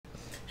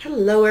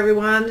Hello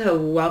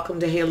everyone, welcome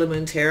to Halo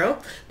Moon Tarot.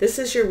 This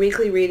is your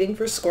weekly reading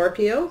for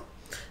Scorpio.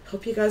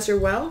 Hope you guys are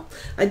well.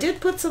 I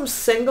did put some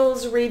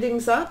singles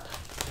readings up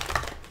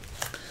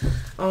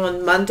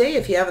on Monday.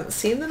 If you haven't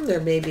seen them,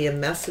 there may be a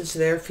message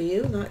there for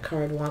you. That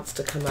card wants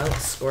to come out,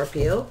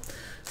 Scorpio.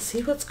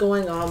 See what's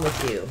going on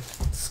with you,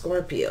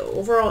 Scorpio.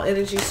 Overall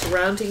energy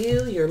surrounding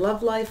you, your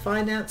love life,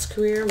 finance,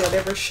 career,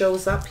 whatever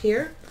shows up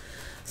here.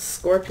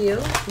 Scorpio,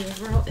 the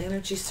overall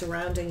energy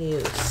surrounding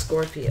you,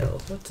 Scorpio.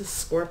 What does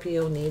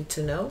Scorpio need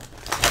to know?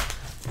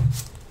 What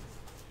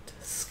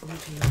does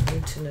Scorpio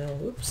need to know?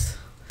 Oops.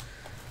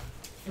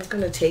 I'm not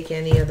going to take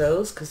any of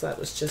those because that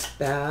was just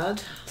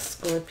bad.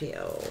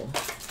 Scorpio.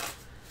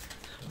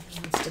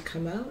 What wants to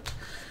come out?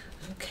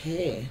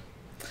 Okay.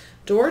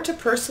 Door to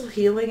personal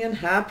healing and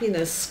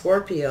happiness,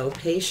 Scorpio,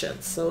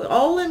 patience. So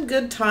all in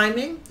good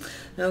timing.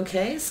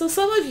 Okay, so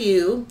some of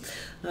you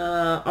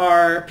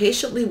are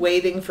patiently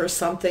waiting for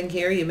something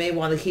here. You may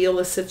want to heal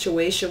a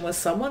situation with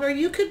someone, or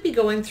you could be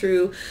going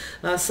through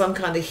some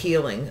kind of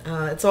healing.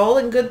 It's all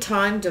in good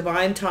time,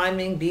 divine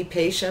timing. Be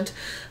patient.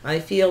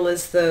 I feel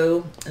as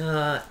though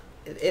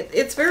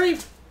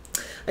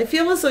I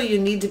feel as though you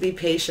need to be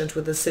patient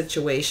with the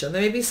situation.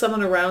 There may be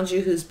someone around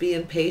you who's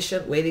being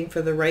patient, waiting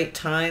for the right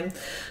time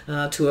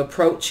to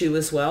approach you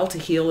as well, to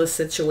heal a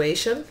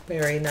situation.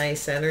 Very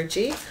nice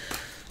energy.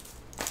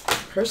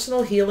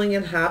 Personal healing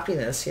and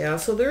happiness, yeah.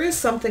 So there is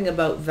something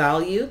about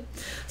value.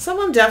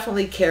 Someone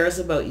definitely cares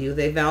about you.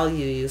 They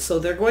value you. So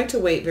they're going to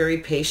wait very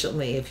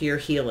patiently if you're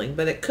healing.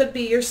 But it could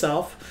be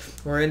yourself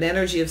or an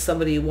energy of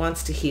somebody who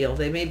wants to heal.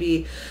 They may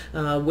be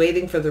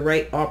waiting for the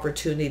right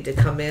opportunity to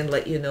come in,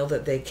 let you know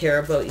that they care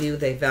about you,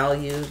 they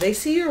value, they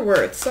see your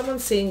worth.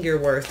 Someone's seeing your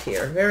worth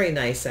here. Very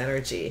nice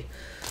energy.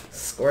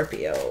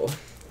 Scorpio,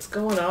 what's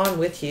going on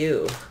with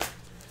you?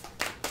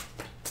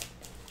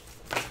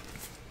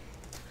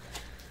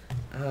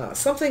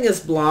 Something is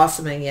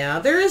blossoming, yeah.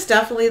 There is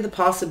definitely the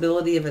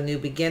possibility of a new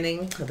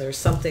beginning. There's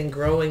something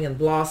growing and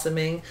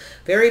blossoming.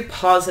 Very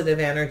positive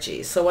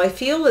energy. So I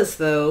feel as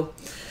though,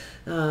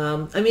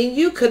 I mean,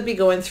 you could be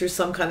going through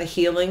some kind of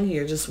healing.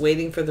 You're just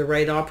waiting for the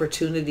right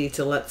opportunity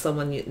to let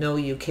someone know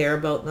you care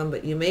about them,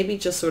 but you may be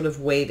just sort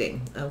of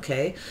waiting,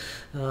 okay?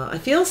 I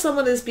feel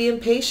someone is being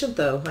patient,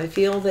 though. I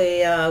feel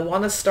they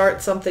want to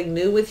start something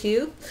new with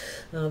you.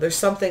 There's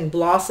something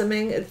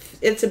blossoming.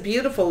 It's a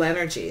beautiful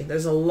energy.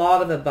 There's a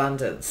lot of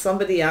abundance.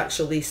 Somebody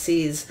actually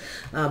sees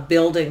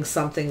building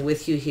something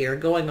with you here,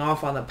 going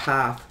off on a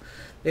path.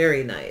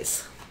 Very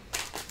nice.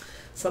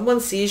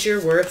 Someone sees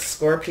your worth,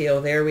 Scorpio.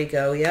 There we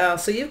go. Yeah,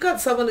 so you've got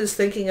someone who's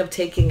thinking of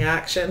taking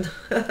action.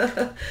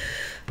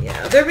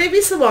 Yeah, there may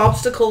be some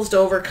obstacles to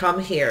overcome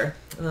here.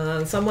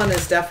 Someone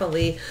is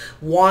definitely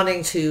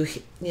wanting to,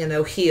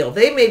 heal.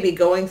 They may be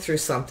going through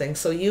something,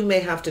 so you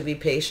may have to be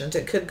patient.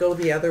 It could go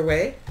the other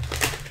way.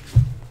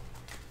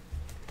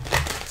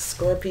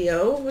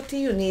 Scorpio, what do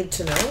you need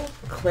to know?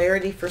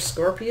 Clarity for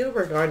Scorpio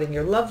regarding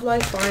your love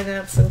life,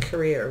 finance, and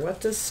career. What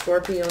does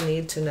Scorpio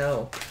need to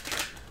know?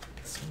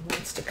 Someone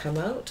wants to come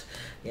out.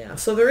 Yeah,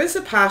 so there is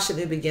a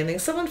passionate beginning.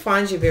 Someone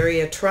finds you very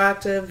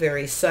attractive,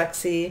 very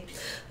sexy.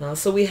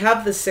 So we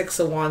have the Six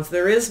of Wands.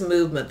 There is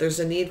movement. There's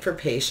a need for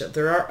patience.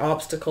 There are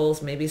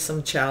obstacles, maybe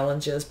some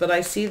challenges, but I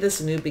see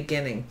this new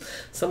beginning.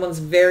 Someone's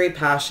very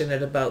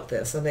passionate about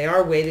this, and they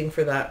are waiting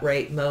for that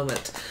right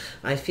moment,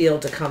 I feel,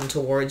 to come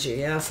towards you.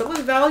 Yeah,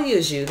 someone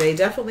values you. They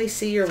definitely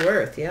see your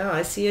worth. Yeah,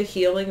 I see a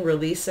healing,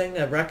 releasing,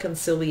 a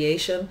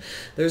reconciliation.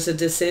 There's a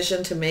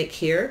decision to make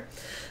here.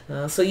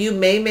 So you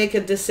may make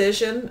a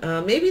decision.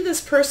 Maybe this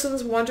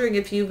person's wondering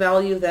if you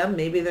value them.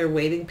 Maybe they're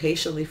waiting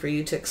patiently for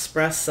you to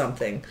express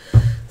something.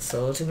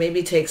 So to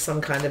maybe take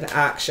some kind of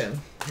action.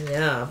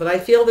 Yeah, but I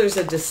feel there's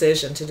a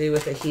decision to do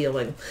with a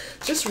healing.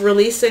 Just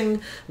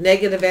releasing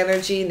negative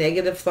energy,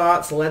 negative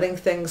thoughts, letting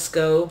things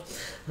go.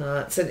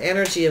 It's an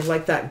energy of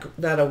like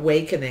that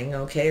awakening,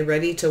 okay,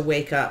 ready to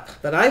wake up.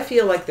 But I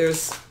feel like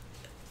there's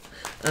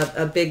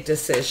a big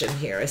decision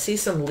here. I see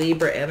some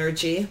Libra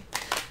energy.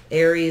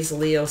 Aries,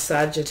 Leo,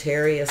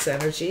 Sagittarius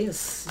energy.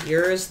 It's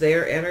yours,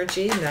 their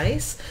energy.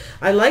 Nice.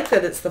 I like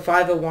that it's the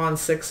Five of Wands,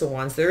 Six of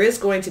Wands. There is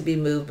going to be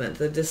movement.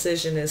 The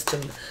decision is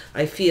to,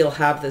 I feel,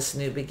 have this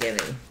new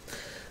beginning.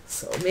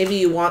 So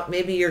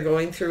maybe you're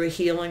going through a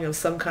healing of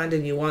some kind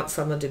and you want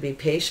someone to be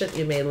patient.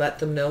 You may let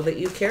them know that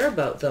you care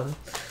about them.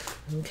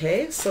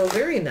 Okay, so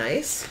very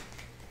nice.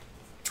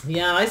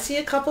 Yeah, I see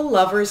a couple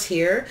lovers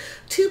here.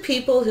 Two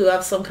people who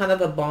have some kind of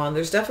a bond.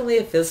 There's definitely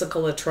a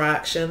physical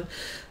attraction.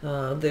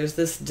 There's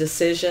this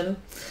decision.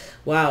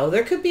 Wow,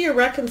 there could be a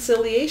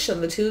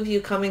reconciliation, the two of you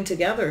coming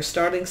together,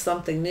 starting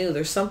something new.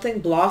 There's something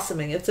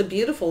blossoming. It's a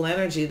beautiful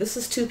energy. This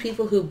is two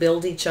people who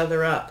build each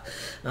other up,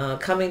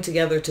 coming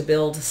together to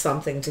build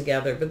something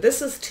together. But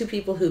this is two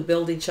people who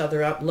build each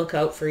other up, look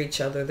out for each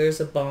other. There's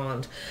a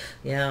bond.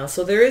 Yeah,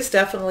 so there is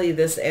definitely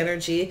this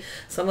energy.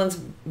 Someone's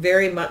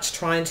very much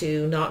trying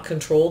to not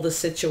control the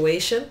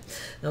situation.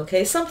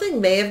 Okay,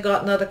 something may have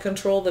gotten out of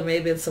control. There may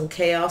have been some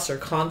chaos or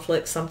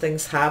conflict.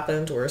 Something's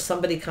happened, or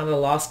somebody kind of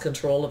lost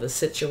control of a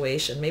situation.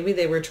 situation. Maybe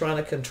they were trying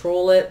to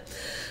control it.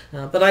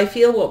 But I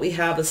feel what we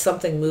have is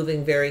something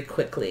moving very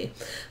quickly.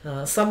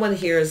 Someone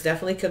here is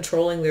definitely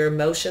controlling their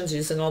emotions,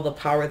 using all the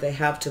power they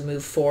have to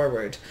move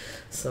forward.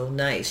 So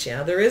nice.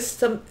 Yeah, there is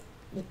some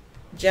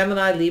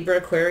Gemini, Libra,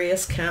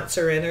 Aquarius,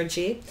 Cancer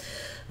energy.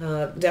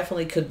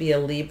 Definitely could be a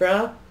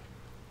Libra.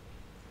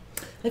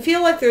 I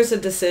feel like there's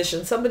a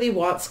decision. Somebody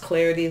wants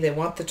clarity. They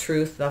want the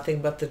truth,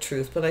 nothing but the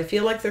truth. But I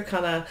feel like they're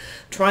kind of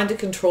trying to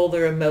control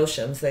their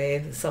emotions.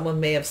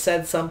 Someone may have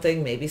said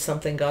something. Maybe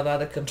something got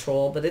out of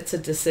control. But it's a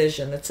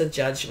decision. It's a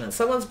judgment.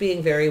 Someone's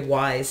being very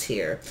wise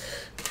here.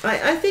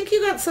 I think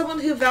you got someone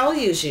who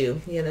values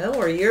you, you know,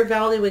 or you're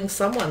valuing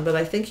someone. But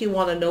I think you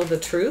want to know the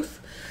truth.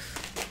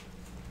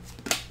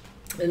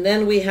 And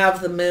then we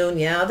have the moon.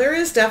 Yeah, there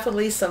is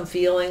definitely some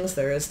feelings.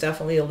 There is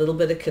definitely a little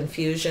bit of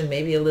confusion,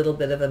 maybe a little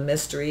bit of a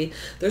mystery.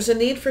 There's a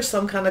need for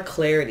some kind of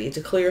clarity,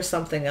 to clear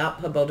something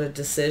up about a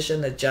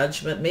decision, a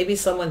judgment. Maybe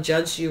someone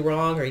judged you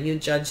wrong or you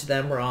judged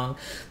them wrong.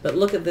 But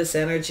look at this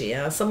energy.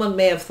 Yeah? Someone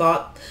may have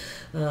thought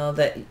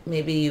that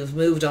maybe you've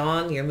moved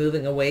on. You're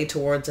moving away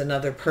towards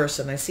another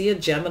person. I see a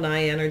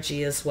Gemini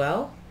energy as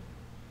well.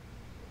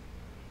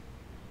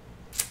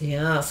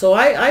 Yeah, so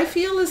I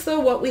feel as though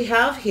what we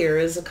have here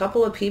is a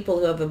couple of people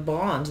who have a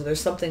bond.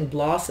 There's something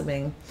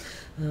blossoming.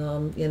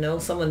 You know,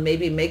 someone may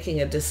be making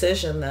a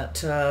decision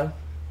that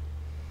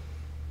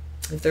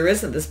if there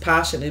isn't this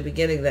passion in the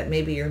beginning, that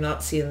maybe you're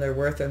not seeing their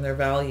worth and their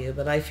value.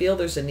 But I feel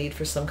there's a need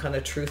for some kind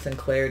of truth and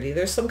clarity.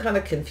 There's some kind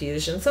of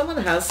confusion. Someone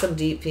has some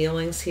deep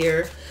feelings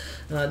here,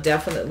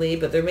 definitely.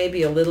 But there may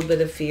be a little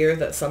bit of fear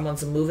that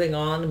someone's moving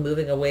on,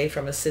 moving away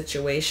from a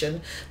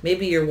situation.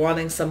 Maybe you're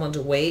wanting someone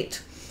to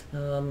wait.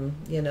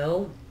 You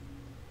know,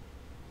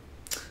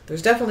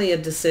 there's definitely a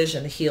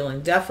decision,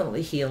 healing,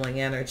 definitely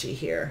healing energy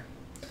here.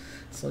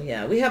 So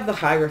yeah, we have the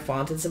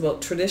Hierophant. It's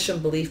about tradition,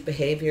 belief,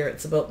 behavior.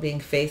 It's about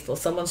being faithful.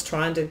 Someone's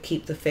trying to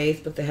keep the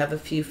faith, but they have a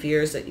few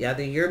fears that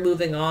either you're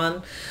moving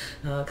on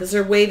because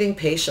they're waiting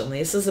patiently.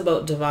 This is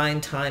about divine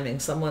timing.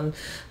 Someone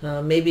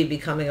may be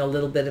becoming a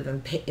little bit of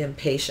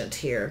impatient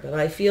here, but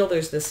I feel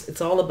there's this, it's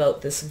all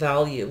about this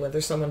value,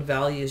 whether someone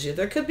values you.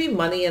 There could be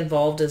money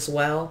involved as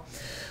well.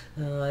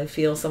 I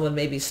feel someone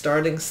may be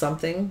starting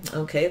something,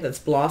 okay, that's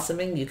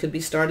blossoming. You could be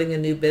starting a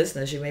new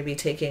business. You may be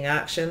taking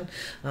action.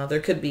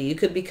 You could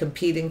be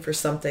competing for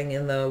something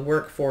in the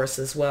workforce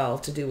as well,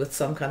 to do with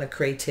some kind of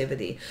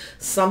creativity,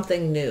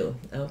 something new,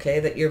 okay,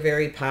 that you're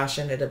very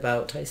passionate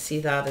about. I see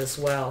that as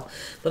well.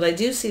 But I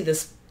do see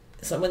this,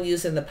 someone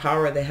using the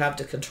power they have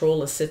to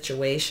control a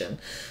situation.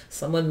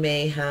 Someone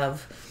may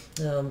have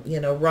you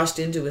know, rushed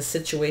into a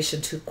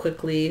situation too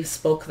quickly,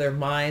 spoke their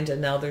mind,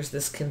 and now there's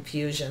this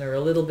confusion or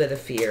a little bit of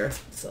fear.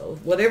 So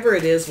whatever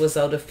it is was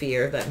out of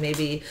fear, that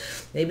maybe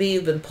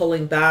you've been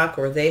pulling back,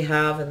 or they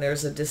have, and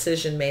there's a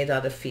decision made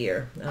out of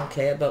fear,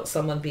 okay, about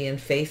someone being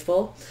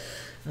faithful,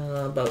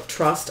 about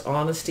trust,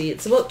 honesty.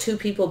 It's about two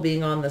people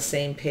being on the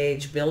same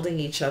page, building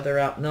each other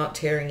up, not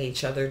tearing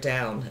each other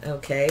down,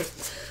 okay?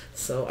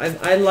 So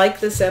I like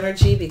this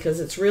energy because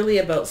it's really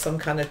about some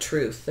kind of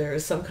truth. There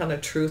is some kind of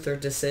truth or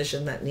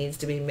decision that needs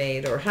to be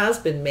made or has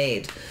been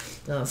made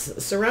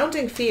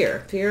surrounding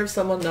fear of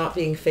someone not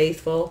being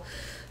faithful.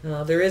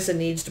 There is a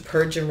need to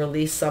purge and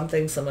release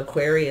something, some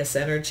Aquarius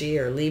energy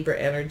or Libra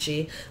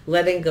energy,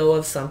 letting go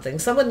of something.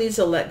 Someone needs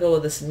to let go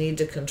of this need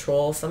to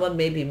control. Someone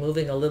may be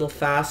moving a little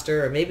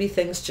faster, or maybe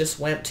things just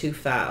went too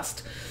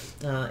fast.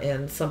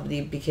 And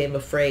somebody became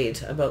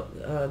afraid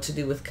about to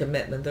do with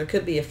commitment. There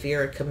could be a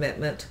fear of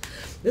commitment.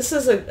 This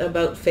is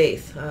about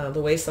faith,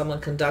 the way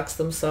someone conducts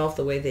themselves,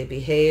 the way they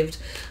behaved.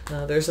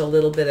 There's a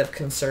little bit of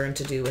concern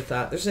to do with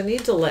that. There's a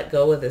need to let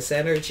go of this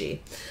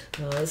energy.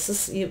 This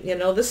is, you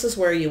know, this is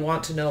where you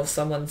want to know if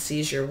someone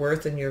sees your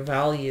worth and your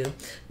value.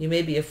 You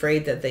may be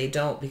afraid that they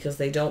don't, because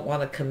they don't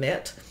want to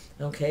commit.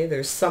 Okay,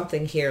 there's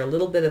something here, a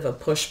little bit of a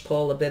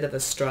push-pull, a bit of a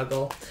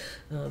struggle.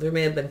 There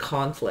may have been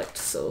conflict.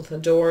 So the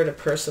door to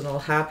personal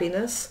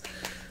happiness,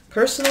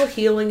 personal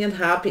healing and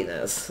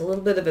happiness, a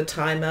little bit of a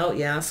timeout,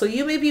 yeah. So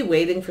you may be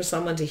waiting for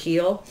someone to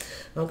heal,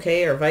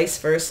 okay, or vice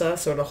versa,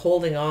 sort of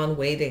holding on,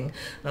 waiting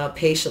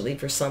patiently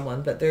for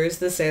someone. But there is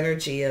this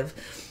energy of,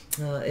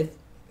 I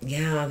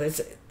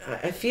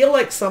feel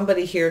like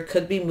somebody here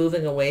could be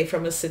moving away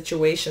from a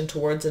situation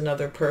towards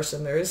another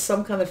person. There is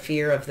some kind of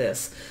fear of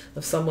this,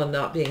 of someone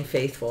not being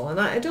faithful. And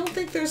I don't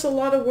think there's a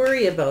lot of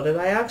worry about it.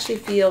 I actually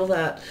feel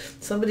that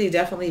somebody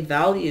definitely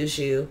values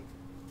you.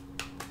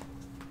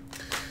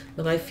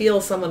 But I feel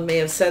someone may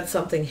have said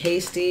something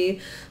hasty,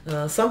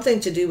 something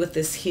to do with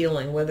this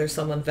healing, whether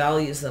someone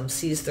values them,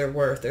 sees their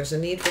worth. There's a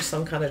need for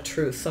some kind of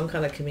truth, some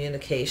kind of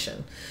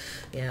communication.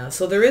 Yeah,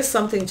 so there is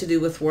something to do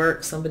with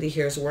work. Somebody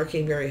here is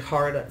working very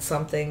hard at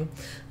something,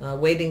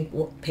 waiting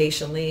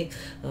patiently.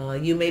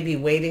 You may be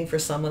waiting for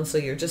someone, so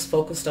you're just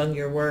focused on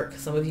your work.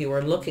 Some of you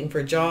are looking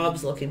for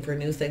jobs, looking for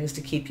new things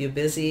to keep you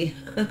busy.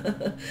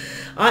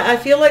 I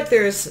feel like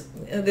there's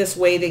this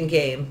waiting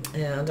game,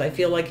 and I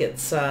feel like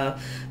it's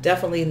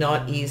definitely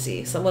not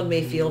easy. Someone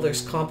may feel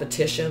there's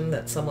competition,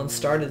 that someone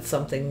started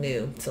something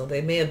new, so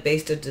they may have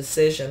based a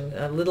decision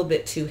a little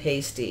bit too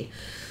hasty.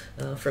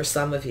 for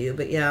some of you.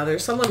 But yeah,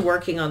 there's someone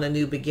working on a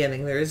new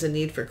beginning. There is a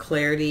need for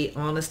clarity,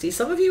 honesty.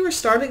 Some of you are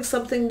starting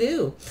something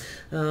new.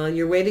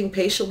 You're waiting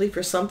patiently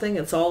for something.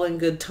 It's all in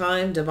good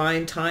time,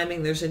 divine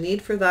timing. There's a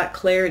need for that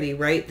clarity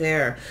right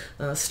there,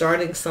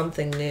 starting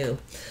something new.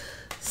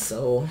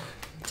 So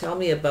tell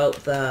me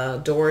about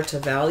the door to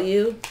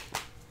value.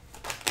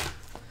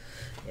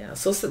 Yeah,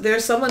 so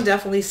there's someone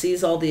definitely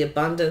sees all the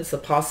abundance, the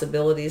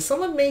possibilities.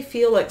 Someone may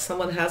feel like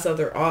someone has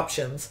other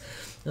options.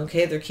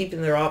 Okay, they're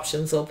keeping their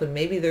options open.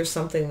 Maybe there's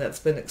something that's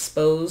been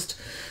exposed.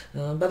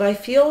 But I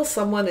feel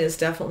someone is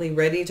definitely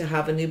ready to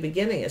have a new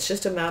beginning. It's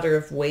just a matter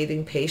of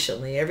waiting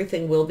patiently.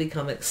 Everything will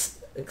become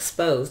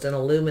exposed and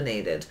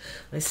illuminated.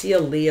 I see a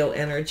Leo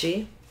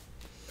energy.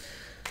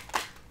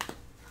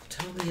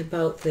 Tell me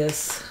about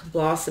this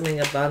blossoming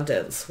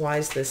abundance. Why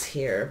is this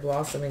here?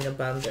 Blossoming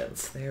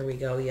abundance. There we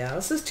go. Yeah,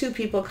 this is two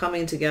people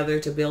coming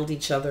together to build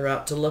each other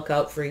up, to look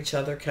out for each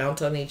other,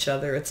 count on each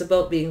other. It's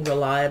about being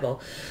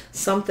reliable.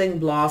 Something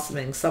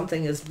blossoming,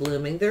 something is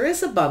blooming. There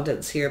is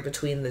abundance here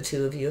between the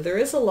two of you. There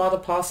is a lot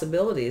of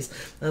possibilities,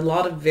 a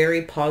lot of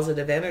very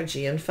positive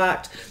energy. In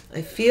fact,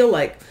 I feel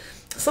like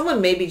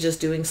someone may be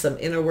just doing some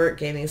inner work,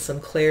 gaining some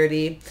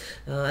clarity,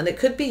 and it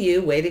could be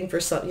you waiting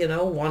for some,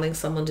 wanting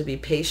someone to be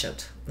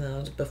patient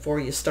before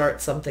you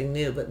start something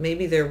new. But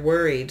maybe they're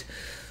worried,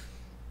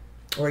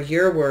 or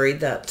you're worried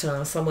that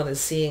someone is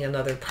seeing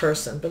another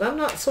person. But I'm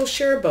not so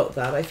sure about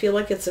that. I feel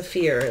like it's a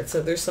fear.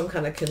 There's some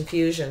kind of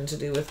confusion to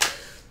do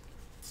with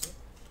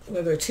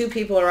whether two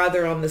people are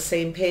either on the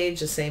same page,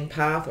 the same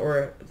path,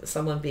 or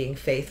someone being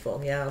faithful.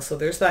 Yeah, so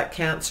there's that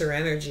Cancer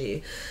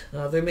energy.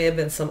 There may have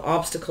been some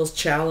obstacles,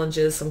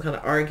 challenges, some kind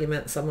of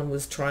argument. Someone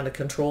was trying to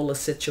control a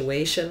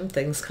situation.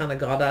 Things kind of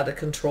got out of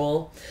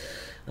control.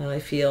 I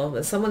feel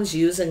that someone's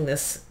using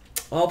this,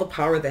 all the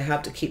power they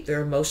have to keep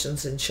their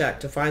emotions in check,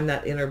 to find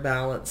that inner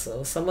balance.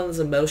 So someone's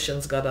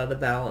emotions got out of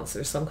balance.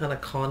 There's some kind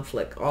of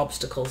conflict,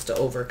 obstacles to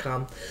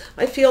overcome.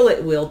 I feel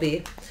it will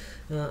be.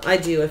 I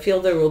do. I feel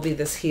there will be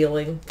this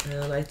healing,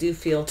 and I do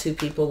feel two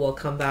people will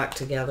come back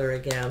together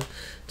again.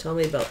 Tell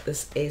me about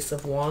this Ace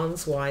of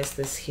Wands. Why is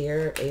this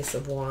here? Ace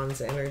of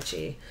Wands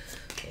energy.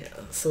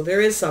 Yeah, so there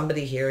is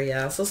somebody here,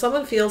 yeah. So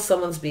someone feels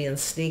someone's being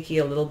sneaky,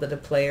 a little bit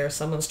of player.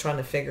 Someone's trying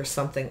to figure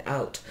something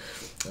out.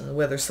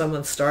 Whether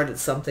someone started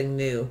something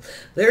new.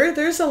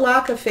 There's a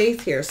lack of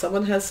faith here.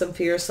 Someone has some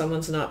fear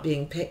someone's not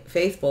being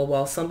faithful,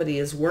 while somebody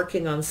is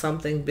working on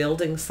something,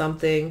 building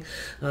something,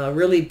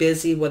 really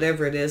busy,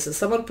 whatever it is. It's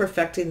someone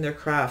perfecting their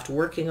craft,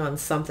 working on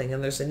something,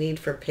 and there's a need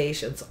for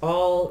patience,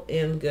 all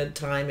in good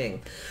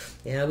timing.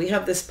 Yeah, we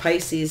have this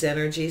Pisces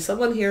energy.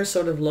 Someone here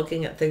sort of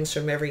looking at things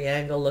from every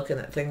angle, looking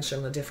at things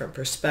from a different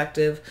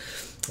perspective.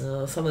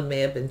 Someone may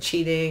have been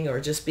cheating or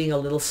just being a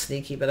little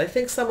sneaky, but I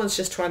think someone's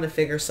just trying to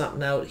figure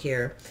something out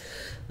here.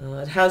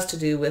 It has to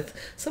do with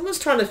someone's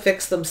trying to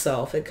fix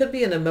themselves. It could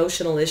be an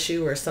emotional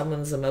issue where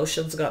someone's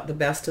emotions got the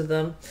best of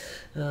them.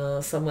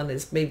 Someone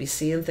is maybe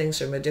seeing things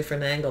from a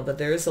different angle, but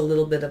there is a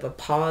little bit of a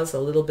pause, a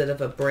little bit of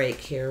a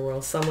break here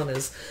where someone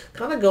is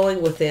kind of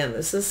going within.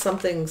 This is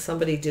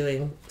somebody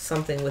doing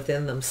something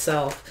within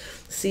themselves,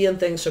 seeing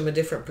things from a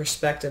different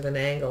perspective and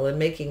angle, and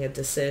making a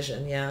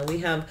decision. Yeah, we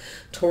have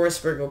Taurus,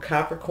 Virgo,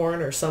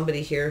 Capricorn, or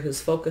somebody here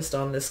who's focused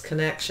on this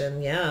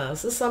connection. Yeah,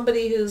 this is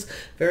somebody who's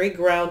very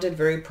grounded,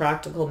 very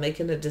practical,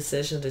 making a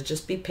decision to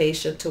just be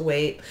patient, to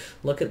wait,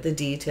 look at the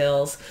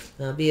details,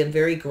 being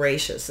very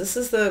gracious. This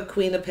is the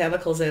Queen of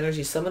Pentacles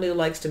energy, someone who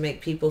likes to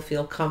make people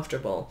feel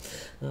comfortable.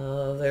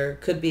 There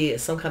could be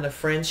some kind of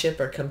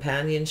friendship or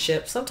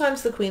companionship.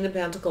 Sometimes the Queen of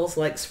Pentacles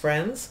likes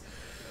friends.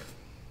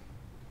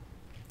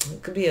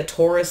 It could be a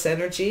Taurus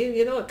energy.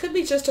 It could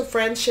be just a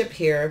friendship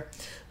here.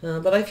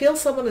 But I feel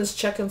someone is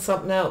checking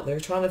something out. They're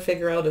trying to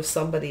figure out if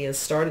somebody has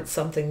started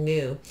something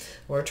new,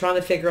 or trying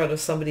to figure out if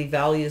somebody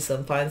values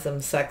them, finds them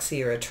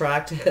sexy or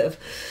attractive.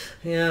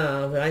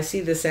 Yeah, I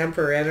see this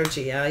Emperor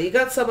energy. You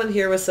got someone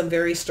here with some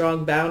very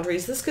strong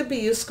boundaries. This could be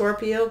you,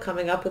 Scorpio,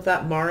 coming up with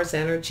that Mars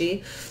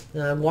energy,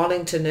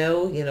 wanting to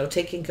know,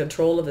 taking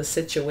control of a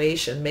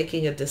situation,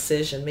 making a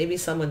decision. Maybe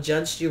someone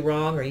judged you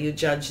wrong, or you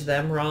judged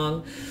them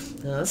wrong.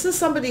 This is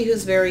somebody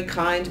who's very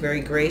kind,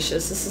 very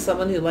gracious. This is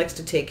someone who likes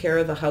to take care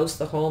of the house,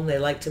 the home. They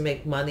like to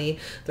make money.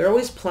 They're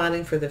always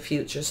planning for the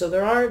future. So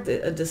there are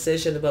a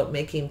decision about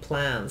making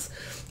plans.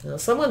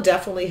 Someone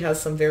definitely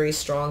has some very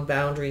strong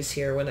boundaries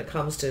here when it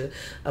comes to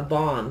a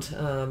bond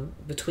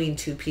between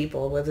two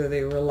people, whether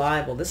they're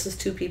reliable. This is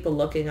two people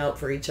looking out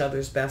for each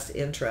other's best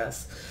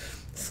interests.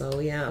 So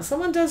yeah,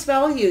 someone does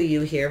value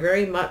you here,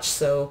 very much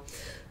so.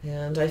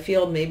 And I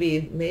feel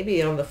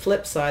maybe on the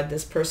flip side,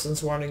 this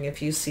person's wondering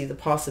if you see the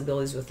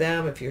possibilities with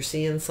them, if you're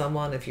seeing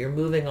someone, if you're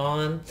moving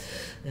on.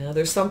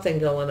 There's something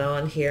going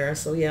on here.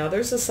 So yeah,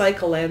 there's a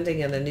cycle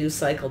ending and a new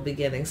cycle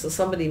beginning. So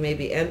somebody may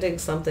be ending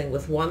something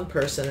with one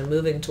person and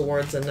moving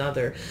towards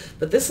another.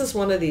 But this is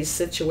one of these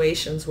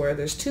situations where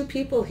there's two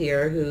people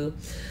here who,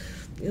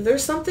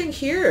 there's something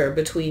here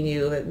between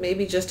you. It may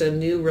be just a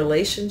new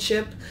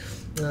relationship.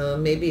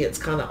 Maybe it's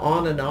kind of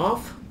on and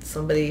off.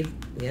 Somebody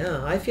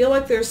Yeah, I feel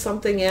like there's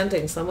something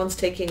ending. Someone's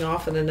taking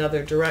off in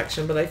another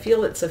direction, but I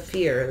feel it's a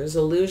fear. There's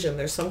illusion.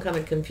 There's some kind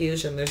of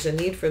confusion. There's a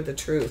need for the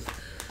truth.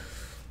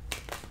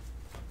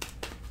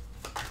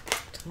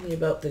 Tell me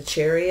about the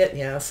Chariot.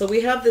 Yeah, so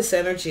we have this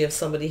energy of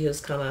somebody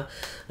who's kind of,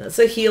 it's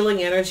a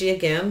healing energy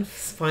again,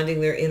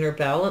 finding their inner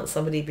balance,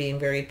 somebody being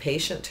very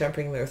patient,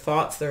 tempering their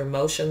thoughts, their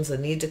emotions, the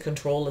need to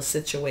control a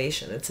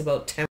situation. It's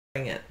about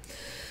tempering it.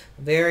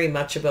 Very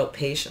much about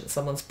patience.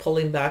 Someone's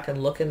pulling back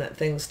and looking at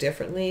things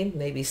differently,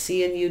 maybe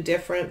seeing you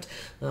different.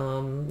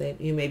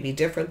 You may be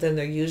different than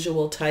their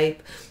usual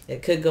type.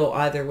 It could go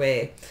either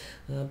way,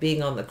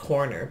 being on the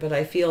corner. But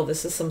I feel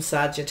this is some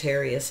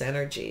Sagittarius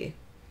energy.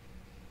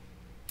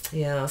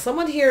 Yeah,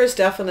 someone here is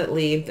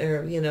definitely,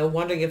 they're,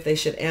 wondering if they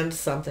should end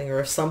something or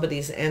if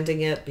somebody's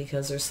ending it,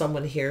 because there's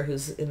someone here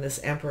who's in this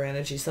Emperor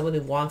energy, someone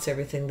who wants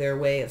everything their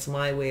way. It's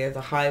my way or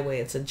the highway.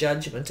 It's a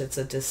judgment. It's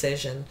a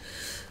decision.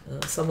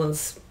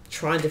 Someone's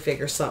trying to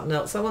figure something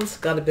out. Someone's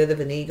got a bit of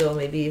an ego,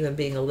 maybe even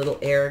being a little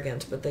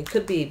arrogant, but they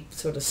could be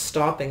sort of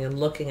stopping and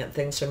looking at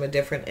things from a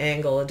different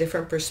angle, a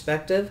different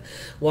perspective,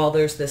 while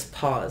there's this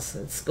pause.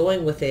 It's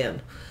going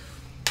within.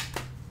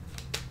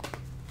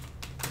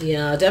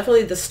 Yeah,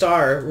 definitely the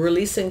Star,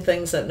 releasing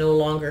things that no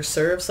longer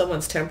serve.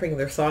 Someone's tempering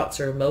their thoughts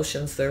or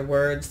emotions, their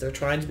words. They're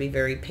trying to be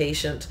very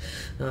patient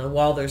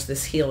while there's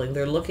this healing.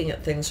 They're looking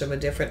at things from a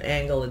different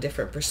angle, a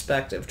different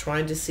perspective,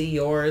 trying to see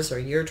yours or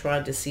you're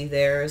trying to see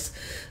theirs.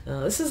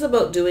 This is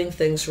about doing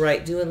things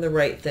right, doing the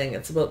right thing.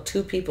 It's about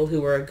two people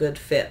who are a good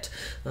fit.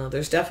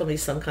 There's definitely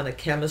some kind of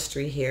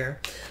chemistry here.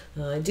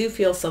 I do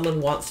feel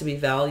someone wants to be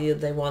valued.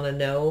 They want to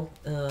know.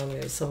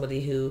 There's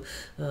somebody who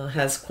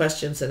has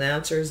questions and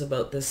answers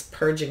about this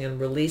purging and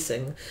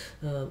releasing.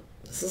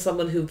 This is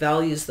someone who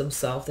values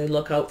themselves. They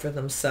look out for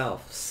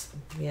themselves.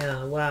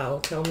 Yeah, wow.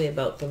 Tell me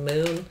about the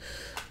Moon.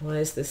 Why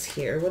is this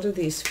here? What are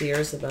these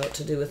fears about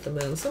to do with the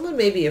Moon? Someone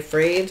may be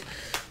afraid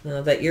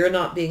that you're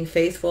not being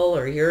faithful,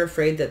 or you're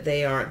afraid that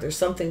they aren't. There's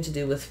something to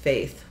do with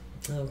faith.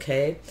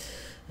 Okay.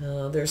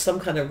 There's some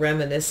kind of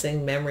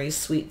reminiscing, memories,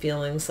 sweet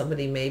feelings.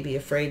 Somebody may be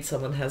afraid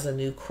someone has a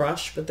new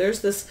crush, but there's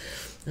this,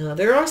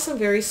 there are some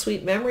very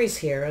sweet memories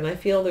here, and I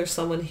feel there's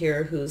someone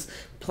here who's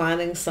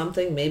planning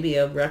something, maybe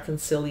a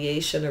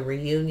reconciliation, a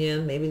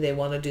reunion. Maybe they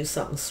want to do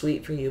something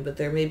sweet for you, but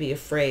they may be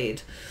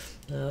afraid.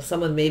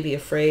 Someone may be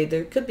afraid.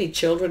 There could be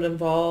children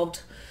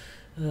involved.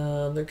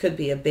 There could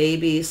be a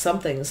baby.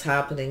 Something's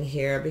happening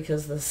here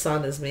because the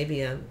Sun is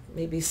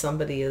maybe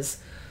somebody is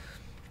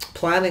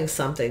planning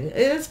something.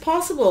 It's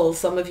possible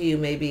some of you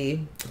may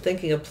be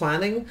thinking of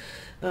planning,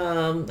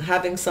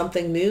 having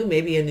something new,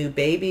 maybe a new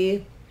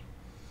baby.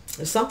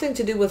 There's something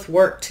to do with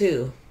work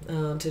too,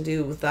 to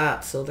do with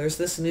that. So there's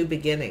this new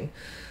beginning.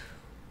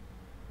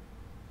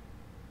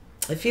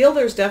 I feel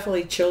there's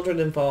definitely children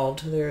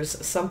involved.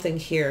 There's something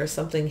here,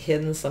 something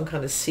hidden, some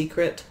kind of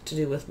secret to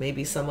do with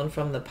maybe someone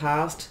from the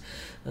past.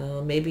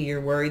 Maybe you're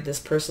worried this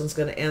person's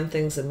going to end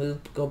things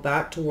and go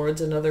back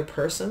towards another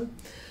person.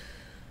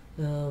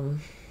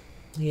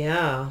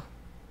 Yeah,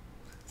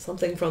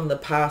 something from the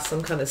past,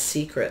 some kind of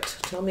secret.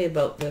 Tell me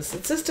about this.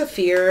 It's just a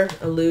fear,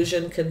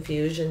 illusion,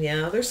 confusion.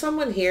 Yeah, there's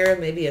someone here,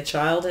 maybe a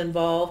child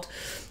involved.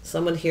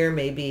 Someone here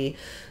maybe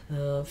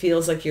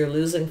feels like you're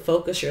losing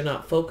focus, you're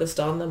not focused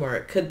on them, or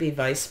it could be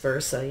vice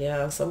versa.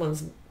 Yeah,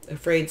 someone's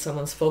afraid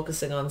someone's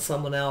focusing on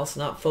someone else,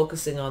 not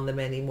focusing on them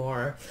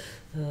anymore.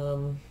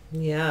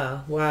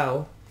 Yeah,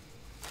 wow.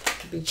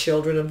 Could be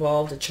children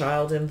involved, a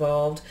child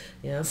involved.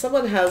 Yeah,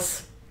 someone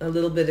has a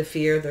little bit of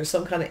fear. There's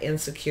some kind of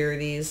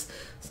insecurities.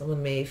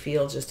 Someone may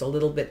feel just a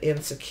little bit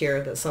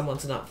insecure that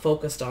someone's not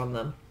focused on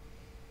them,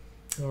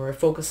 or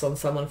focused on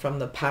someone from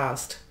the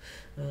past.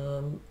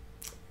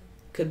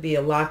 Could be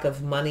a lack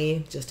of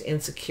money, just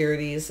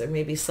insecurities. There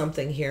may be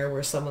something here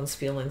where someone's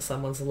feeling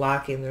someone's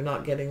lacking. They're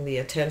not getting the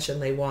attention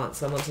they want.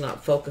 Someone's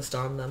not focused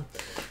on them.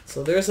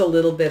 So there's a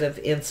little bit of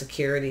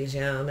insecurities.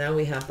 Yeah, now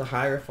we have the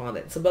Hierophant.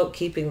 It's about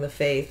keeping the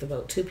faith,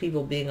 about two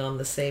people being on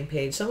the same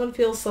page. Someone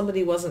feels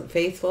somebody wasn't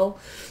faithful,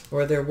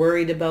 or they're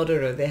worried about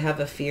it, or they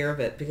have a fear of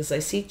it, because I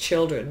see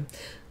children.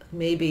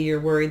 Maybe you're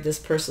worried this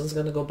person's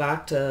going to go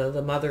back to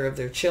the mother of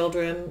their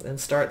children and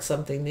start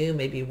something new,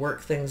 maybe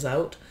work things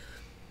out.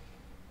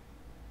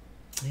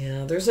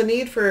 Yeah, there's a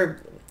need for,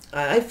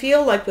 I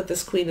feel like with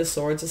this Queen of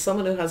Swords, is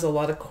someone who has a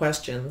lot of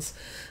questions.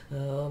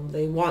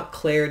 They want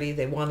clarity,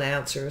 they want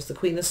answers. The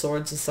Queen of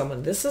Swords is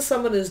someone, this is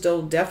someone who's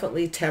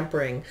definitely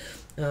tempering,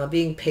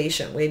 being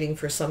patient, waiting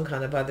for some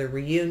kind of either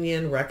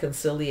reunion,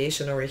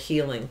 reconciliation, or a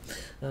healing,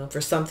 for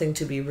something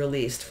to be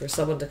released, for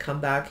someone to come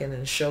back in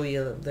and show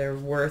you their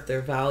worth, their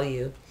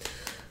value.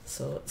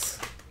 So it's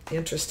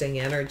interesting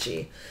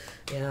energy.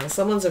 Yeah,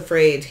 someone's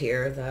afraid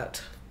here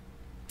that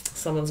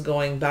someone's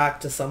going back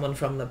to someone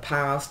from the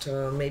past,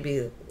 or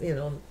maybe,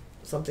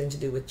 something to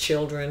do with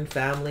children,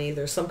 family.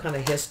 There's some kind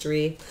of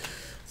history.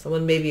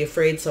 Someone may be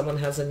afraid someone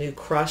has a new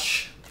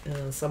crush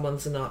and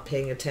someone's not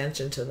paying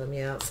attention to them.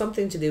 Yeah, it's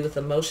something to do with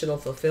emotional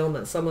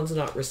fulfillment. Someone's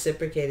not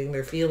reciprocating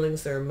their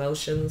feelings, their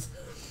emotions.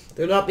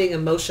 They're not being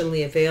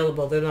emotionally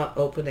available. They're not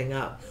opening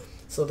up.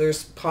 So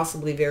there's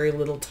possibly very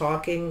little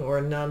talking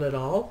or none at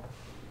all.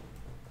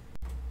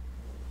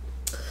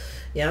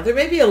 Yeah, there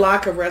may be a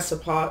lack of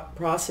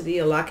reciprocity,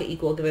 a lack of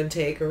equal give and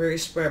take, or very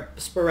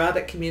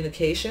sporadic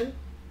communication.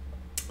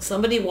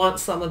 Somebody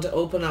wants someone to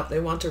open up. They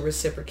want to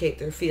reciprocate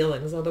their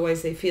feelings.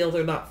 Otherwise, they feel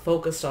they're not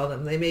focused on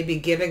them. They may be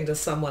giving to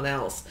someone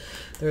else.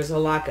 There's a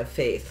lack of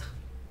faith.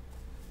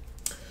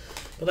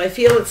 But I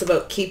feel it's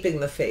about keeping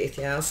the faith,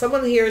 yeah.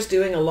 Someone here is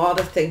doing a lot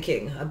of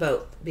thinking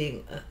about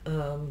being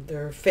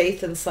their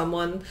faith in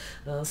someone.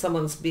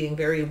 Someone's being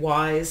very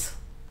wise.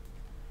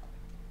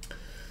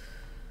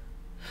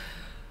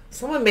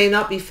 Someone may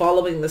not be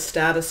following the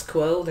status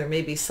quo. There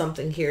may be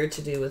something here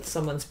to do with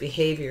someone's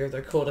behavior,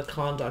 their code of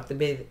conduct, the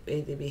way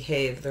they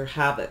behave, their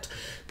habit.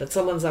 But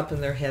someone's up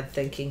in their head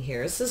thinking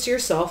here. This is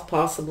yourself,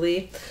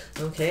 possibly.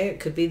 Okay, it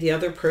could be the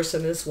other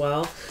person as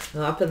well.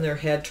 Up in their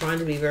head, trying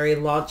to be very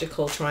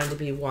logical, trying to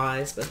be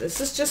wise. But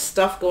this is just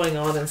stuff going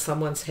on in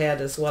someone's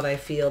head is what I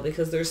feel,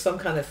 because there's some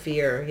kind of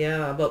fear,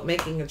 yeah, about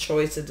making a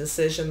choice, a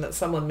decision that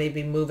someone may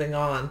be moving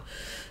on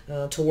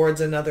towards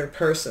another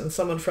person,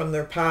 someone from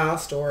their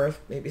past, or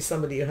maybe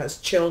somebody who has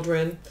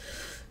children.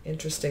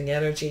 Interesting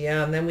energy,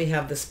 yeah. And then we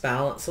have this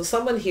balance. So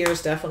someone here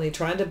is definitely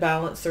trying to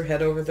balance their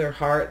head over their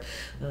heart.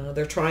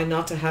 They're trying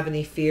not to have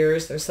any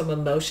fears. There's some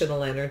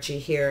emotional energy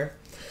here.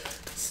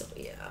 So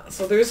yeah,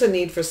 so there's a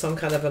need for some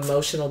kind of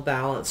emotional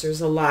balance.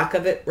 There's a lack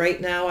of it right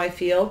now, I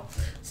feel.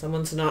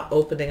 Someone's not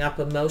opening up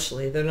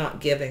emotionally. They're not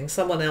giving.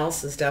 Someone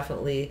else is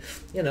definitely,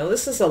 you know,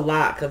 this is a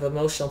lack of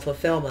emotional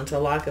fulfillment, a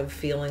lack of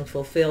feeling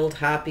fulfilled,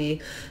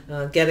 happy,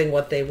 getting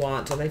what they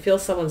want. And I feel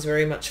someone's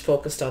very much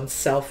focused on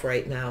self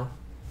right now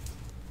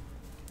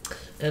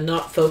and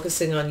not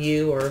focusing on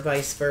you, or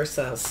vice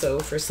versa. So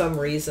for some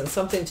reason,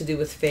 something to do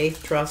with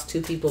faith, trust,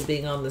 two people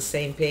being on the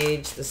same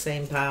page, the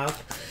same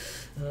path.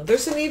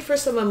 There's a need for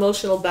some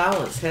emotional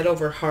balance, head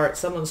over heart.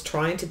 Someone's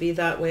trying to be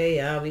that way.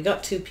 Yeah, we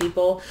got two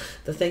people,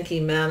 the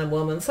thinking man and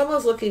woman.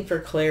 Someone's looking for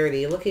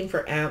clarity, looking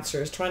for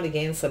answers, trying to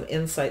gain some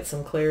insight,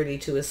 some clarity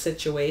to a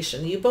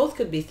situation. You both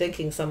could be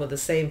thinking some of the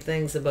same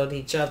things about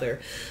each other.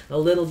 A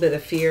little bit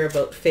of fear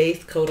about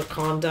faith, code of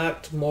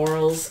conduct,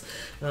 morals,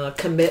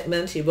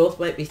 commitment. You both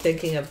might be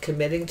thinking of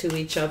committing to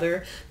each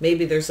other.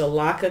 Maybe there's a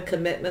lack of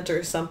commitment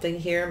or something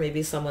here.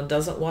 Maybe someone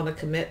doesn't want to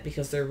commit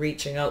because they're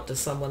reaching out to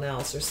someone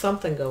else. There's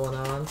something going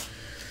on.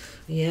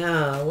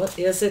 Yeah, what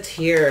is it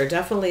here?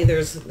 Definitely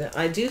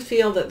I do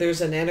feel that there's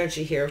an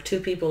energy here of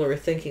two people who are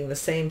thinking the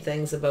same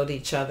things about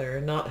each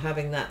other, not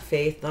having that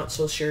faith, not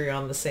so sure you're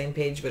on the same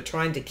page, but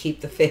trying to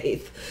keep the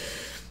faith.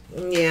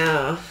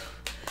 Yeah.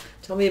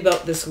 Tell me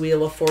about this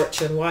Wheel of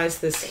Fortune. Why is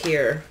this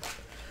here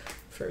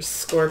for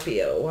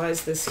Scorpio? Why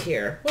is this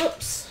here?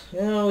 Whoops.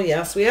 Oh,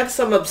 yes, we have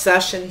some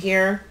obsession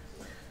here.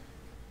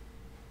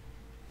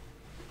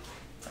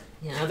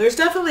 Yeah, there's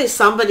definitely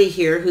somebody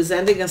here who's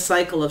ending a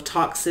cycle of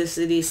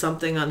toxicity,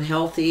 something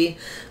unhealthy.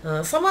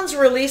 Someone's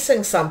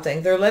releasing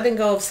something. They're letting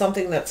go of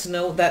something that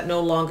no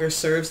longer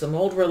serves them.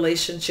 Old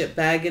relationship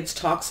baggage,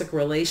 toxic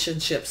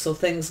relationships, so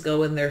things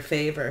go in their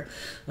favor.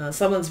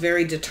 Someone's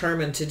very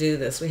determined to do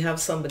this. We have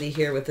somebody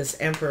here with this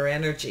Emperor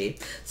energy.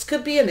 This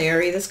could be an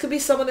Aries. This could be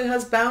someone who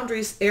has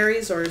boundaries,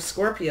 Aries or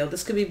Scorpio.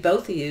 This could be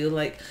both of you.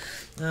 Like,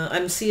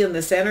 I'm seeing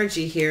this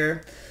energy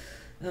here.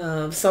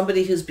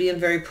 Somebody who's being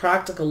very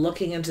practical,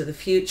 looking into the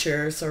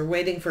future, so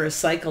waiting for a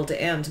cycle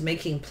to end,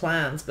 making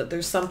plans. But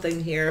there's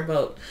something here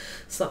about,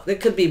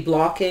 it could be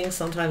blocking.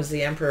 Sometimes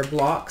the Emperor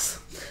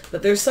blocks.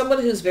 But there's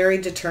someone who's very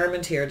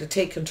determined here to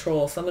take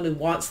control, someone who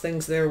wants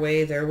things their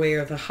way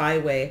or the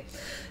highway.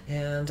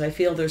 And I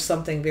feel there's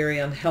something very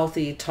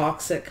unhealthy,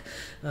 toxic.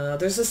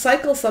 There's a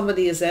cycle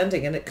somebody is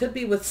ending, and it could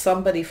be with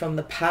somebody from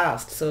the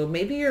past. So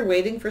maybe you're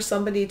waiting for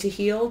somebody to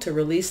heal, to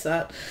release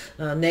that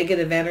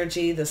negative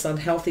energy, this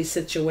unhealthy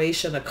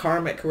situation, a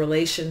karmic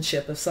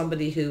relationship of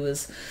somebody who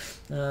is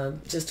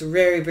just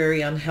very,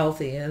 very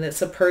unhealthy. And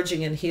it's a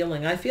purging and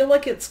healing. I feel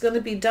like it's going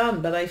to be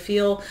done, but I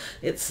feel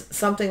it's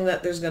something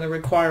that there's going to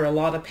require a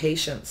lot of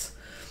patience.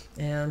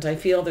 And I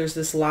feel there's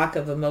this lack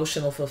of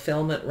emotional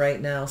fulfillment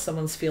right now.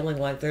 Someone's feeling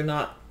like they're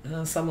not,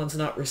 someone's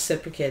not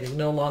reciprocating,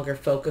 no longer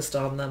focused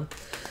on them.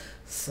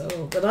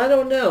 So, but I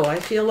don't know. I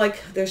feel like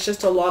there's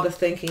just a lot of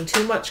thinking,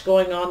 too much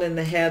going on in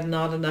the head,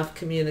 not enough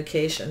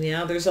communication.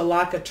 Yeah, there's a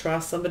lack of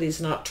trust. Somebody's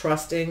not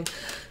trusting.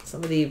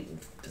 Somebody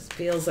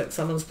feels like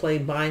someone's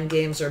playing mind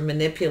games or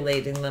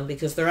manipulating them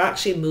because they're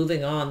actually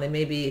moving on. They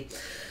may be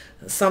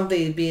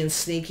somebody being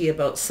sneaky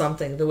about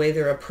something, the way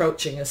they're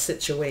approaching a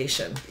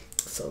situation.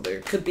 So there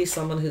could be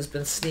someone who's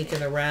been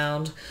sneaking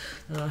around,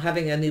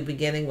 having a new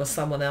beginning with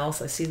someone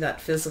else. I see that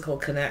physical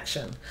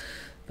connection.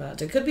 But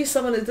it could be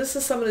someone, this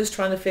is someone who's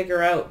trying to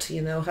figure out,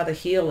 you know, how to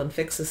heal and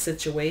fix a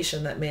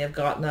situation that may have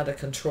gotten out of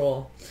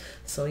control.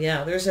 So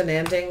yeah, there's an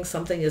ending.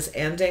 Something is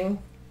ending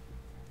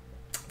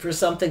for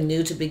something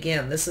new to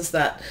begin. This is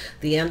the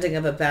ending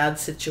of a bad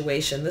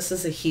situation. This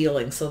is a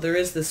healing. So there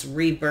is this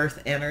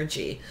rebirth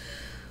energy.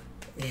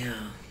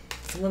 Yeah.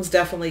 Someone's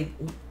definitely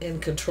in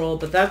control,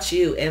 but that's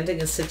you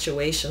ending a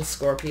situation,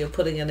 Scorpio,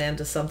 putting an end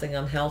to something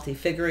unhealthy,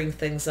 figuring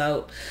things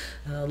out,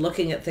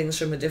 looking at things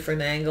from a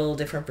different angle,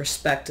 different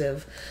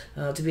perspective,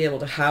 to be able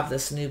to have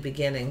this new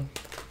beginning.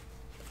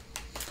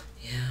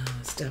 Yeah,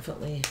 it's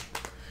definitely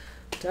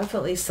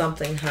Definitely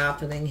something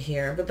happening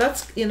here. But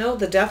that's, you know,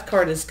 the Death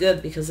card is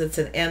good because it's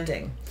an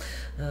ending.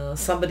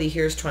 Somebody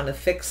here is trying to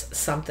fix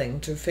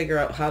something, to figure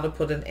out how to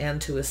put an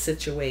end to a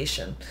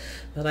situation.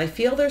 But I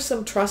feel there's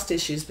some trust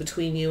issues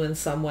between you and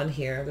someone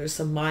here. There's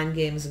some mind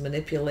games and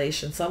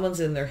manipulation. Someone's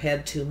in their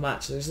head too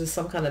much. There's just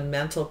some kind of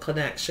mental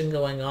connection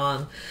going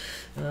on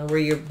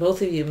where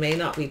both of you may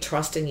not be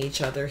trusting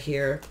each other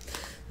here.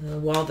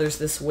 While there's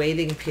this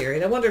waiting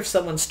period. I wonder if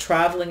someone's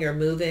traveling or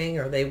moving,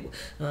 or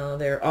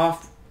they're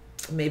off,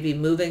 maybe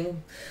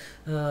moving,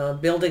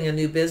 building a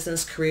new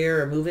business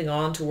career, or moving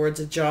on towards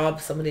a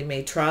job. Somebody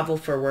may travel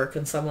for work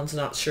and someone's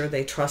not sure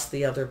they trust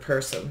the other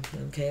person.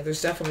 Okay,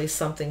 there's definitely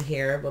something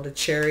here about a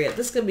Chariot.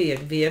 This could be a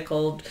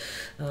vehicle.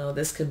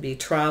 This could be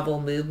travel,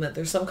 movement.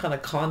 There's some kind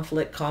of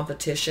conflict,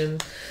 competition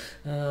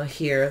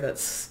here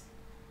that's,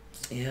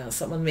 yeah,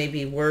 someone may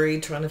be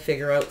worried, trying to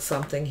figure out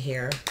something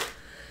here.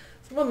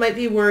 Someone might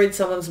be worried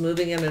someone's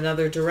moving in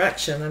another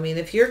direction. I mean,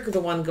 if you're the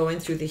one going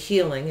through the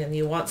healing and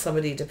you want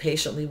somebody to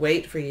patiently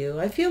wait for you,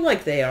 I feel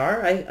like they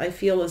are. I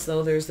feel as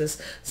though there's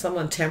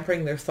someone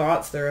tempering their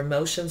thoughts, their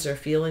emotions, their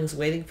feelings,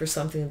 waiting for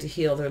something to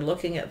heal. They're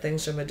looking at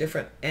things from a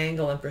different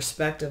angle and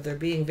perspective. They're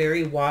being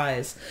very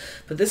wise.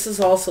 But this is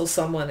also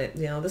someone,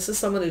 this is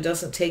someone who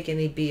doesn't take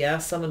any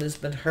BS, someone who's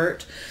been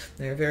hurt.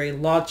 They're very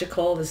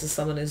logical. This is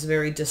someone who's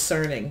very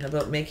discerning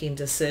about making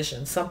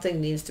decisions. Something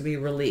needs to be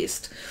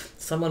released.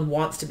 Someone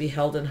wants to be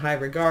held in high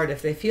regard.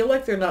 If they feel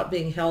like they're not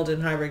being held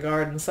in high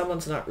regard and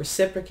someone's not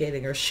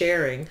reciprocating or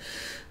sharing,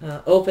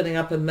 opening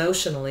up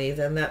emotionally,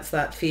 then that's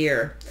that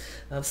fear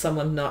of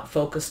someone not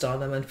focused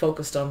on them and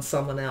focused on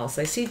someone else.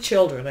 I see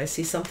children. I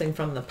see something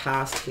from the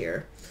past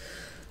here.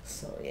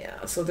 So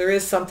yeah, so there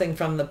is something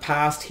from the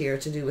past here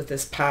to do with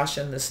this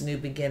passion, this new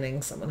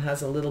beginning. Someone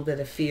has a little bit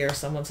of fear.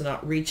 Someone's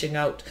not reaching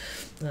out.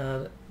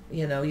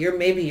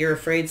 Maybe you're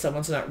afraid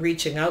someone's not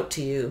reaching out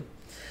to you.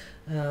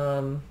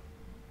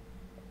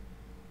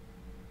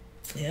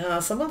 Yeah,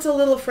 someone's a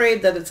little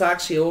afraid that it's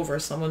actually over.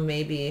 Someone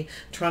may be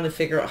trying to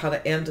figure out how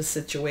to end a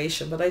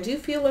situation. But I do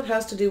feel it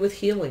has to do with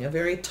healing, a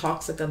very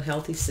toxic,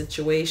 unhealthy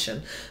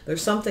situation.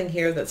 There's something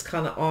here that's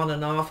kind of on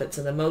and off. It's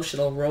an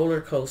emotional roller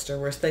coaster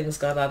where things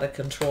got out of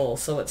control.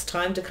 So it's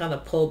time to kind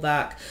of pull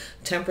back,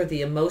 temper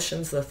the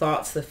emotions, the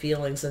thoughts, the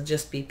feelings, and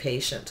just be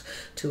patient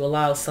to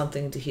allow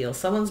something to heal.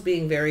 Someone's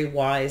being very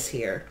wise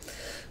here.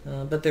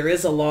 But there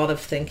is a lot of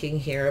thinking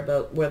here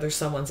about whether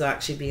someone's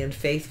actually being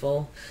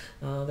faithful.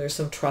 There's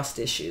some trust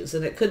issues,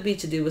 and it could be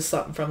to do with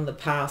something from the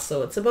past.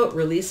 So it's about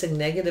releasing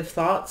negative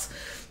thoughts,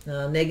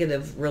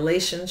 negative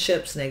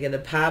relationships,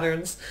 negative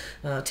patterns,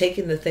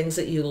 taking the things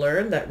that you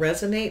learn that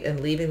resonate and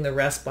leaving the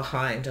rest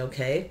behind,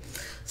 okay?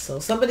 So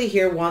somebody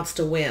here wants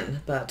to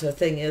win, but the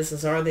thing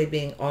is are they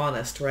being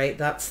honest, right?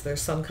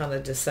 There's some kind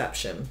of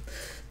deception,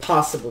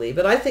 possibly,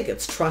 but I think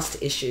it's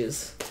trust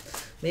issues.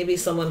 Maybe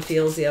someone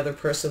feels the other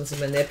person's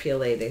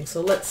manipulating.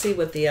 So let's see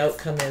what the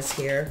outcome is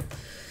here.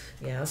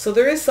 Yeah, so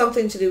there is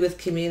something to do with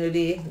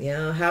community.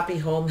 Yeah, happy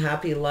home,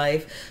 happy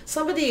life.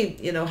 Somebody,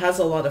 has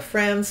a lot of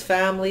friends,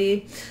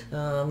 family.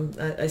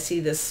 I see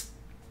this.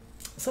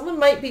 Someone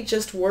might be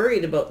just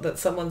worried about that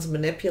someone's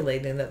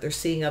manipulating, that they're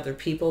seeing other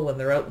people when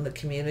they're out in the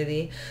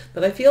community.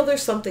 But I feel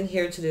there's something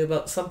here to do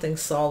about something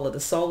solid,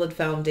 a solid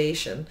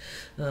foundation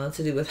to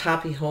do with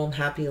happy home,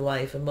 happy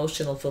life,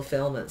 emotional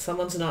fulfillment.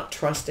 Someone's not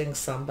trusting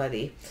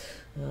somebody.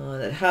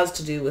 It has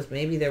to do with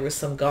maybe there was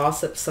some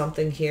gossip,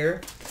 something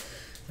here.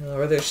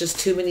 Or there's just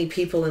too many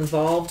people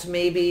involved,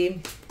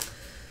 maybe.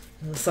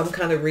 Some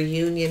kind of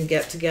reunion,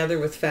 get together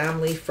with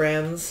family,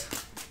 friends.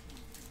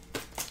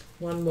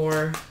 One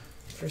more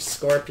for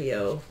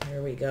Scorpio.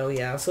 There we go.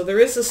 Yeah, so there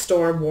is a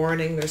storm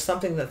warning. There's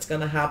something that's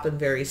going to happen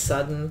very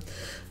sudden.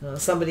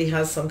 Somebody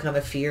has some kind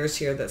of fears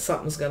here that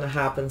something's going to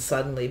happen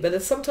suddenly, but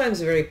it's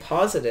sometimes very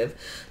positive.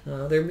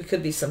 There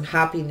could be some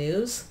happy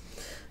news.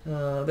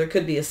 There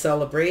could be a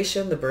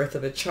celebration, the birth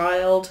of a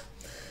child.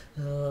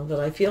 But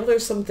I feel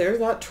there's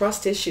that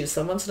trust issue.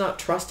 Someone's not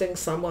trusting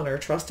someone or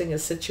trusting a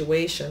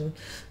situation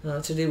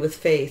to do with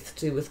faith,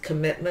 to do with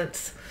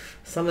commitments.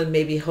 Someone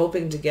may be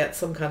hoping to get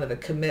some kind of a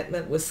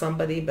commitment with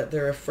somebody, but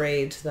they're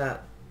afraid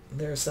that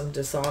there's some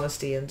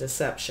dishonesty and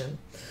deception.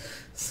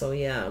 So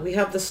yeah, we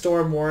have the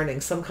storm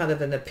warning, some kind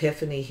of an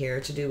epiphany here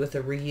to do with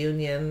a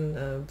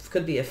reunion.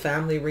 Could be a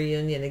family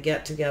reunion, a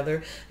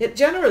get-together.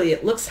 Generally,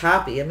 it looks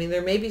happy. I mean,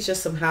 there may be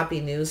just some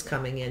happy news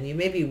coming in. You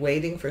may be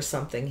waiting for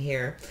something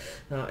here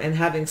and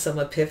having some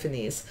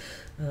epiphanies.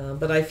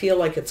 But I feel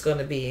like it's going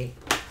to be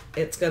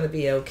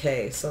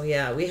okay. So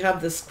yeah, we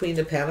have this Queen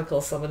of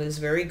Pentacles, someone who's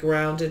very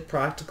grounded,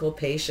 practical,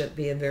 patient,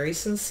 being very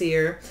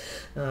sincere,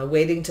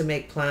 waiting to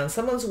make plans.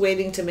 Someone's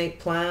waiting to make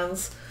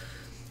plans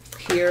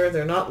here.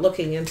 They're not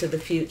looking into the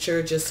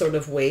future, just sort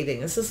of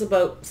waiting. This is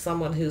about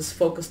someone who's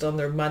focused on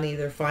their money,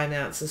 their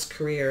finances,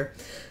 career.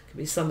 It could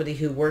be somebody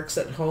who works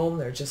at home.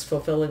 They're just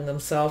fulfilling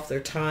themselves,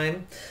 their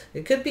time.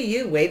 It could be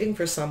you waiting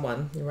for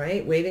someone,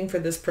 right? Waiting for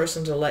this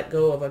person to let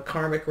go of a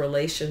karmic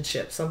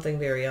relationship, something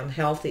very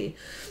unhealthy.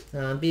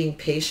 Being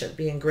patient,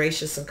 being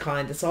gracious and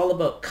kind. It's all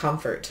about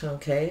comfort,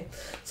 okay?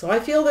 So I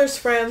feel there's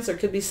friends. There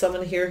could be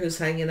someone here who's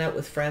hanging out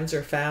with friends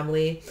or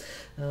family.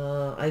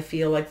 I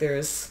feel like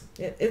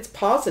it's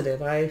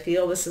positive. I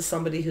feel this is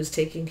somebody who's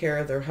taking care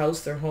of their house,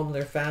 their home,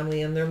 their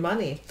family, and their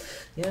money.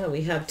 Yeah,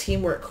 we have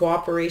teamwork,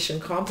 cooperation,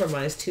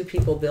 compromise, two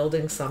people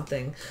building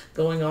something,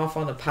 going off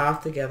on a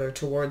path together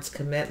towards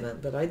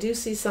commitment. But I do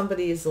see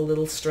somebody is a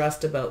little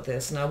stressed about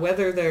this. Now,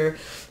 whether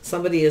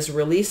somebody is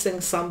releasing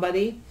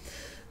somebody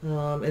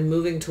and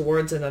moving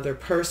towards another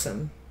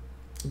person,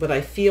 but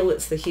I feel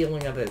it's the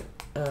healing of it,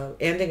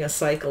 ending a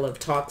cycle of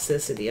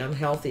toxicity,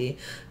 unhealthy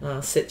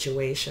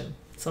situation.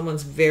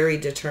 Someone's very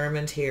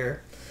determined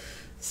here.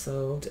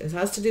 So it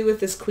has to do with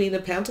this Queen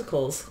of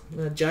Pentacles,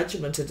 a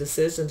judgment, a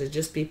decision to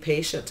just be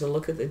patient, to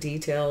look at the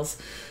details,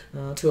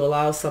 to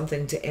allow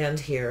something to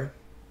end here.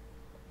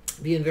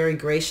 Being very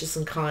gracious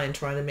and kind,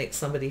 trying to make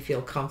somebody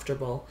feel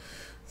comfortable.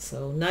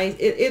 So nice.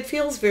 It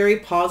feels very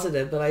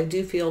positive, but I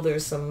do feel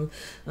there's some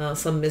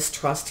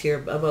mistrust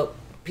here about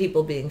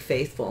people being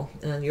faithful,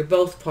 and you're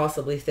both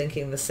possibly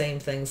thinking the same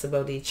things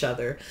about each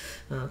other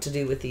to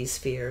do with these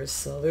fears.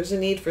 So there's a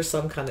need for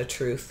some kind of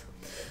truth.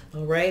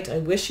 All right, I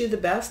wish you the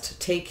best.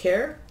 Take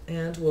care,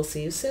 and we'll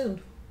see you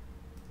soon.